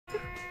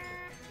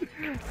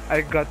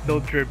I got no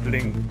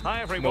dribbling.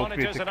 Hi everyone, no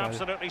it is an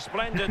absolutely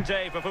splendid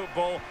day for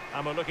football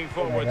and we're looking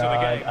forward to the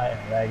game.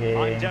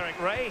 I'm Derek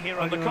Ray here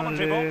on the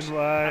commentary box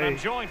and I'm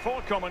joined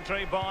for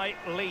commentary by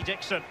Lee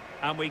Dixon.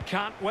 And we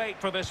can't wait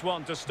for this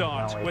one to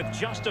start with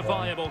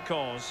justifiable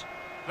cause.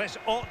 This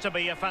ought to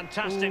be a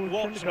fantastic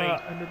watch meet.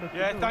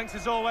 Yeah, thanks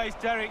as always,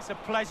 Derek. It's a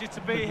pleasure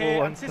to be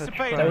here.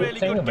 Anticipating a really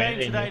good game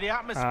today. The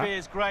atmosphere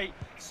is great.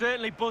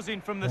 Certainly buzzing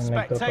from the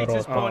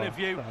spectators' point of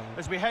view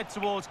as we head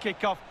towards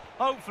kick-off.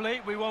 Hopefully,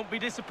 we won't be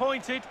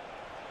disappointed.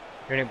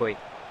 Boy.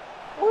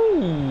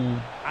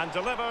 And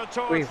deliver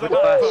towards the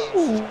back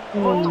post.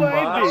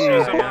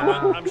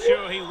 I'm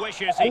sure he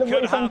wishes he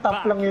could have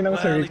back.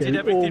 Well, he did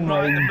everything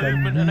right, the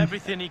movement and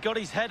everything. He got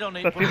his head on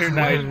it, but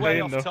it's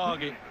way off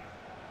target.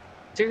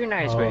 Too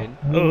nice, man.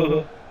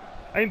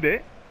 Ay, hindi?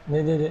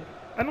 Hindi.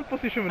 Anong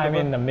position mo I'm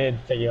in the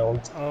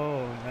midfield.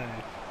 Oh,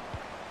 nice.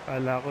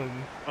 Kala ko.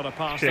 On a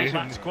pass that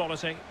lacks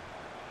quality.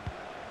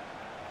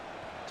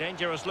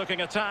 Dangerous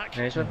looking attack.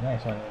 Nice one.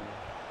 Nice one.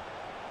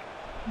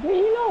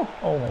 Dino!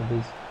 Oh my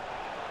goodness.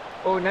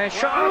 Oh, nice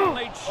shot!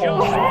 Only just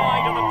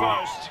wide of the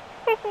post.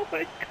 Oh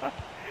my god.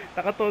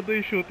 Nakatodo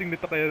yung shooting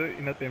nito kaya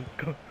in-attempt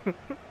ko.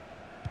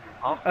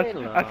 Okay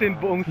lang. As in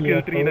buong skill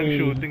tree ng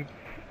shooting.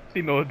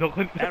 Tinodo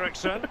ko na.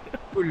 Eriksen.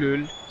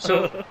 Ulul.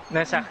 So,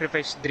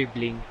 na-sacrifice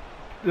dribbling.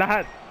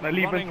 Lahat.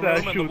 Maliban sa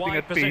shooting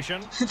at pace.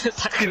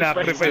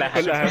 Sinacrifice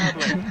ko lahat.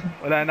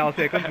 Wala na ako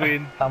second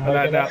win.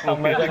 Wala na ako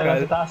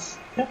physical.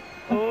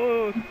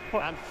 Oh,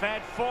 and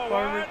fed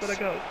forward.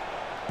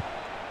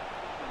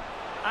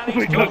 And Oh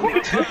he's my gone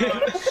for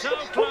power. So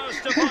close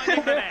to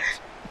finding the net.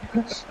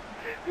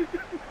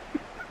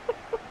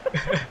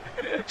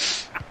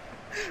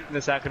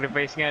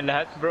 Na-sacrifice nga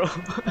lahat, bro.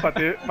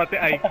 Pati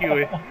IQ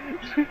eh.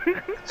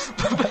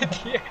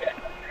 Pati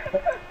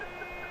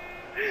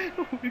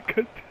Oh my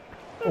god.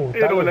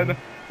 Pero wala na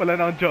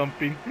akong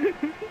jumping.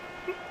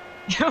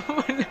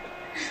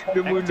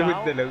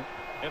 Lumuluhod na lang.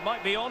 It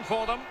might be on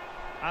for them.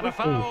 And a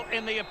foul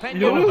in the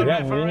opinion of the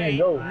referee.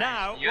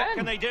 Now, what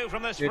can they do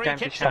from this free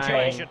kick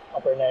situation?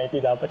 Upper 90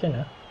 dapat yun,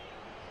 ha?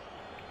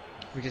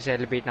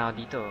 Mag-celebrate na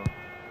ako dito.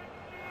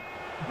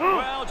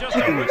 Well, just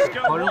a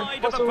whisker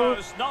wide of the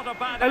post. Not a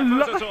bad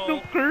effort at all.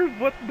 Ang curve,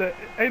 what the?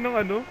 Ay, nung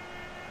ano?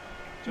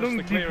 Just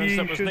the clearance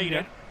that was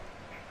needed.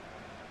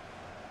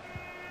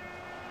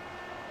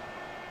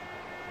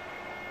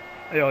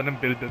 Ayaw ng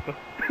build na to.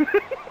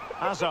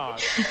 Hazard.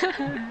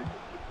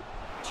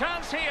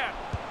 Chance here.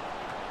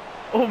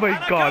 Oh my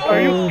god, are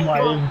you? Oh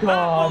my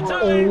god,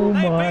 oh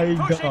my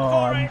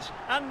god.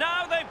 And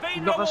now they've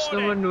been Lakas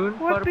naman nun,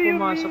 What para do you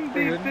pumasok mean na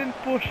they've yun? been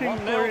pushing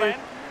for it?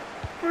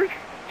 First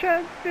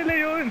chance nila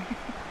yun.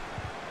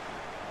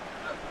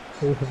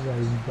 Oh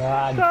my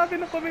god. Sabi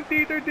ng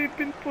commentator, they've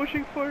been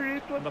pushing for it.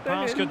 What The the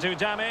pass hell? could do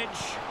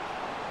damage.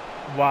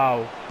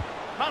 Wow.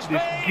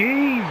 This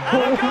game!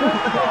 And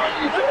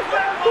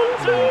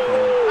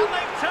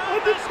they've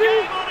turned this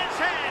game on its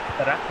head.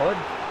 Tarakod.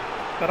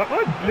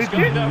 Tarakod, It's legit.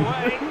 going their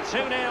way,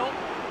 2-0.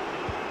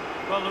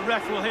 Well, the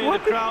ref will hear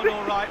the crowd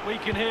all right. We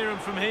can hear him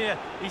from here.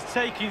 He's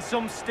taking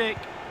some stick.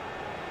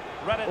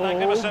 Read it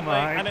magnificently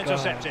and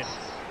intercepted.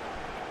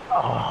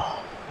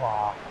 Oh,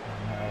 wow.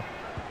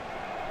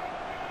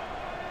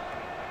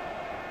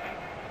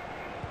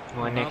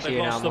 Mga next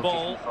year na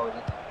ako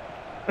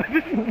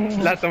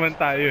Lahat naman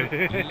tayo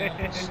eh.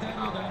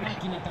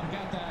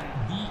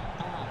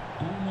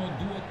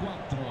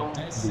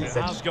 It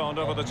has gone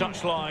over the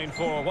touchline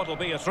for what will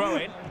be a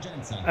throw-in.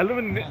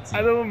 Alam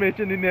mo,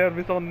 medyo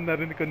ninervous ako nung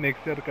narinig ko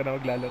next year ka na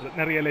maglalaro.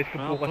 Na-realize ko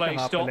Well, bukas play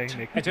na nga pala stopped. yung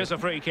next It year. is a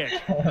free kick.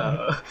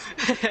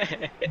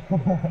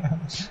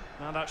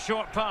 Now that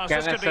short pass,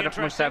 Kaya this nga could be sarap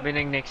interesting. magsabi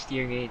ng next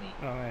year ngayon eh.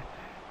 Okay.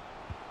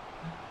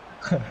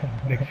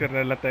 Next year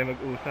na lang tayo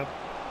mag-usap.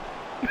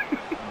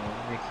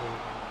 Next year.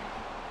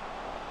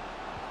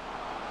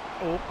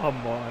 Oh, come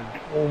on.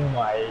 Oh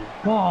my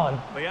god.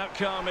 The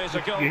outcome is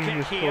a This goal game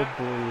kick is so here.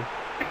 bull.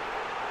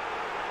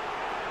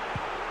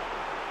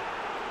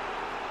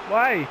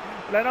 Why?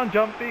 Wala na akong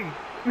jumping.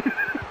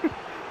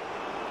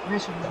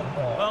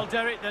 Well,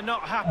 Derek, they're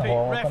not happy.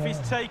 Ref is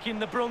taking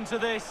the brunt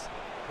of this.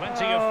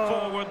 Plenty of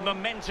forward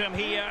momentum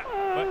here,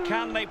 but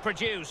can they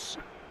produce?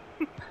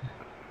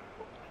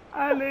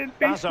 Allen,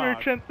 pace Hazard.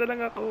 merchant na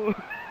lang ako.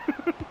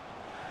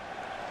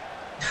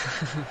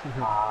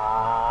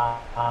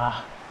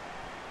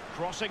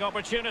 Crossing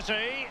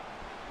opportunity.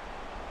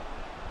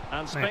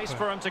 And space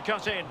for him to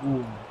cut in.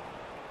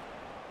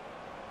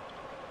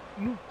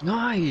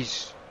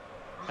 Nice!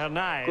 And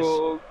nice.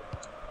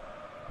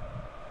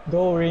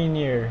 Go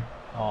Rainier.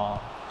 Oh.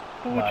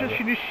 Pucha,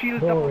 sinishield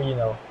Go ako.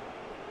 Reno.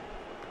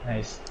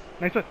 Nice.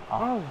 Nice one.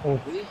 Wow. Oh.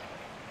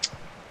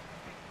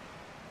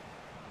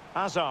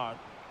 Hazard.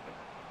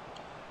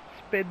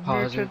 Sped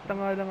merchant na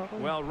nga lang ako.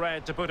 Well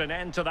read to put an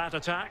end to that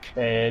attack.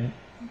 And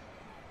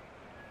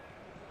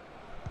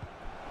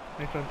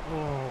Nice one.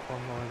 Oh,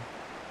 come on.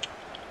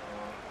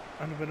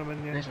 Ano ba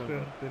naman yan? Nice one.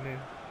 Swerte na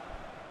yun.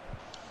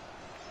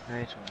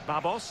 Nice one.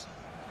 Babos.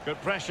 Good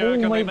pressure. Oh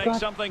Can my they make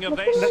God. something of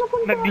this?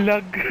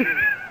 Naglag.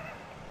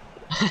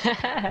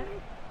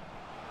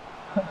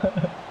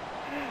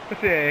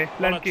 Kasi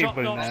land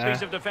cable na.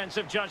 Piece of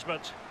defensive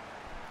judgment.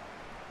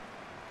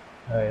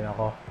 Ay,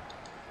 nako.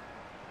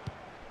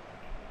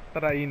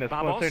 Tara, Ina,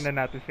 sponsor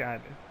na natin si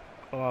Ane.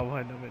 Kawawa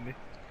naman eh.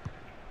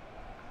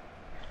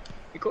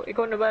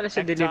 Ikaw na bala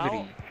sa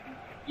delivery.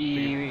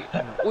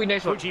 Uy,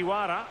 nice one.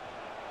 Fujiwara.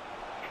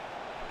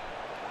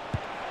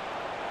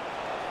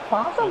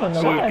 Pasa mo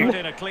naman.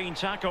 In a clean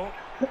tackle.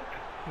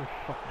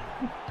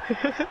 This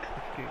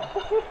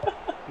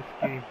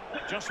game.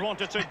 Just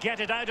wanted to get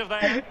it out of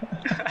there.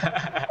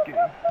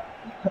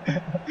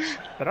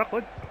 Tara,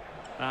 Kod.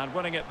 And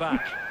winning it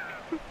back.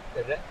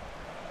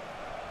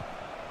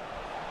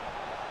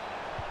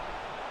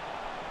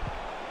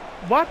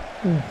 What?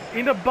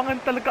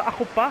 Inabangan talaga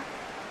ako pa?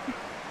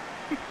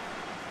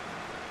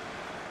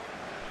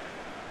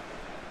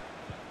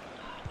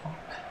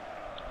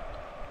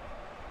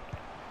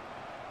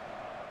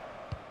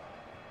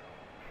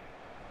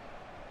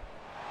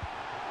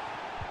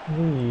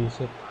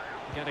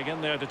 Getting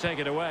in there to take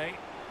it away.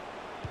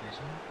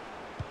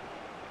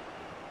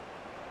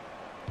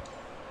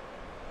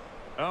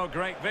 Oh,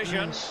 great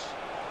vision.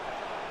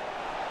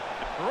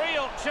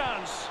 Real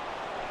chance.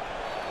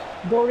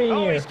 Go in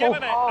Oh, here. he's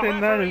given it. The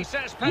referee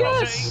says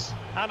penalty. Yes.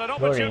 And an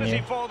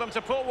opportunity for them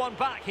to pull one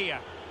back here.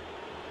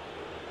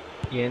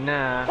 Yan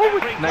na.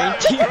 19. Only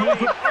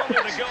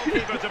the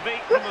goalkeeper to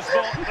beat from the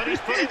spot, but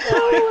he's put it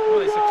wide.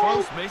 Well, it's a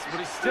close miss, but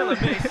it's still a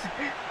miss.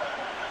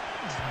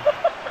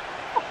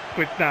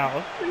 Quit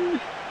now.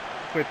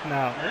 Quit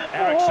now.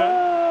 Ericsson.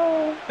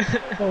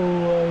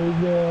 Oh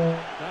my god.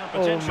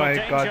 Oh my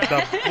god,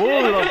 the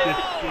bull of this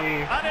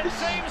game. And it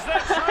seems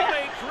they're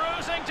truly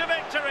cruising to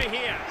victory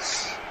here.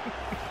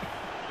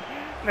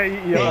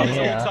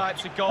 All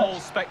types of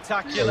goals,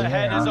 spectacular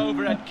headers,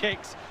 overhead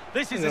kicks.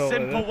 This is a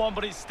simple one,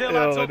 but it still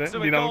adds up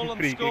to a goal on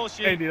the score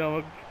sheet.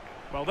 Well,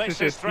 this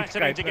is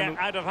threatening to get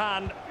out of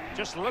hand.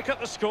 Just look at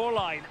the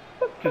scoreline.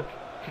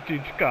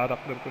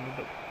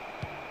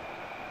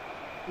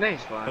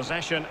 Nice one.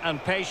 Possession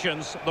and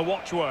patience, the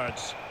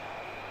watchwords.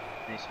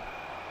 Nice.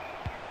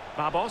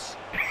 Babos.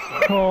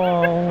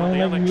 Oh, The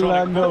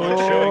electronic board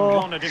showing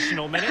 1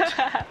 additional minute.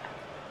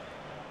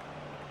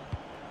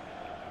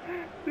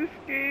 This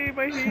game,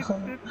 I hate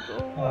it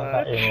so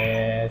much.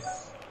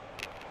 Yes.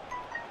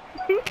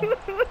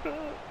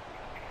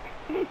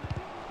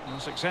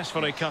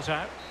 Successfully cut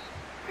out.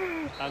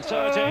 And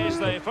so it is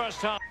the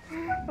first time.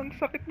 Ang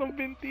sakit ng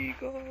binti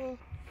ko.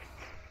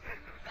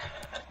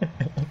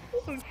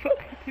 Ang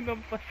sakit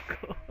hinampas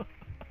ko.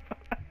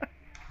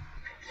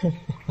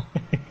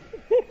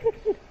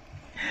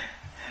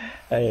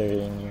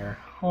 Ayun.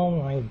 Oh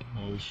my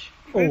gosh.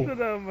 Ay, Oh,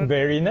 salamat.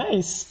 very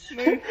nice.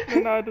 Nice,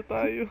 nanado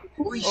tayo.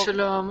 Uy,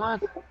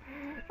 salamat.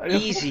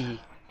 Easy.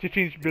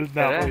 Change build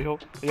na ako.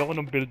 Ayoko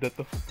ng build na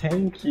to.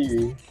 Thank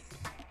you.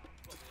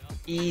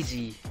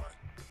 Easy.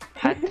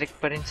 Hat-trick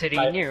pa rin si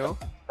Rainier, oh.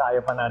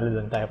 Tayo panalo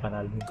dun.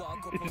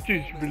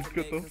 I-change build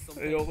ko to.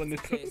 Ayoko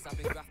nito.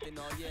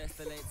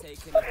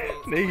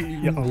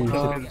 Nahihiyak ako.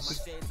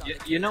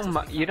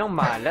 Yun ang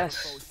malas.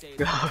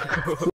 Gago.